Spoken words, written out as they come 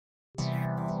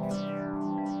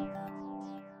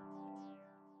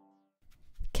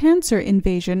Cancer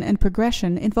invasion and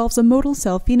progression involves a motile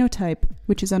cell phenotype,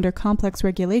 which is under complex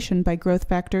regulation by growth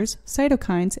factors,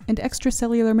 cytokines, and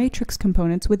extracellular matrix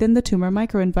components within the tumor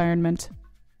microenvironment.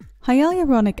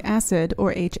 Hyaluronic acid,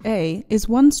 or HA, is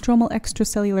one stromal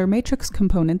extracellular matrix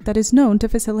component that is known to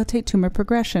facilitate tumor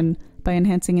progression by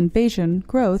enhancing invasion,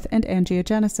 growth, and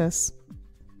angiogenesis.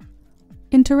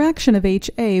 Interaction of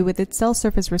HA with its cell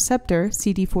surface receptor,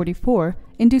 CD44,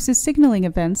 induces signaling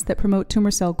events that promote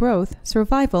tumor cell growth,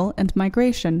 survival, and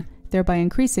migration, thereby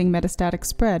increasing metastatic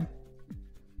spread.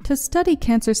 To study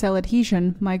cancer cell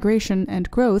adhesion, migration,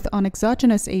 and growth on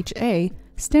exogenous HA,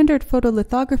 standard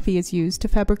photolithography is used to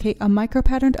fabricate a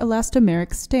micropatterned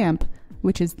elastomeric stamp,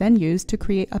 which is then used to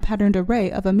create a patterned array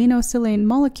of aminosilane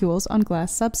molecules on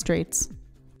glass substrates.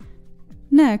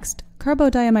 Next,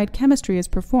 carbodiimide chemistry is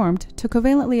performed to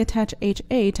covalently attach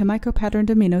HA to micropatterned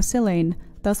aminosilane,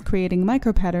 thus creating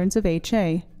micropatterns of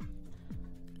HA.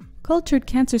 Cultured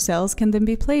cancer cells can then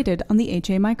be plated on the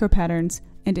HA micropatterns,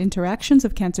 and interactions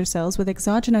of cancer cells with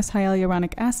exogenous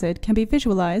hyaluronic acid can be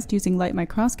visualized using light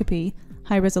microscopy,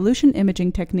 high-resolution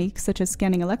imaging techniques such as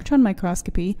scanning electron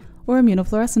microscopy or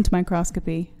immunofluorescent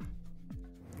microscopy.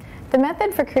 The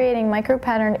method for creating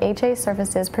micropatterned HA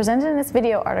surfaces presented in this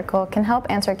video article can help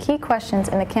answer key questions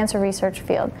in the cancer research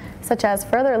field, such as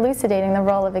further elucidating the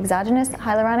role of exogenous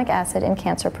hyaluronic acid in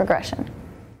cancer progression.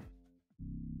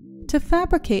 To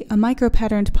fabricate a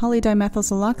micropatterned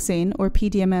polydimethylsiloxane, or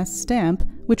PDMS, stamp,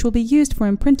 which will be used for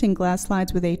imprinting glass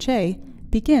slides with HA,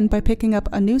 begin by picking up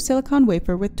a new silicone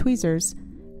wafer with tweezers.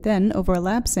 Then, over a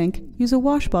lab sink, use a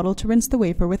wash bottle to rinse the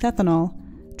wafer with ethanol.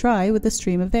 Dry with a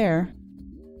stream of air.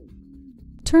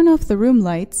 Turn off the room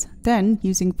lights, then,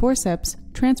 using forceps,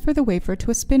 transfer the wafer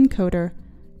to a spin coater.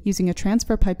 Using a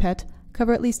transfer pipette,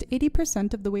 cover at least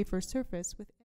 80% of the wafer surface with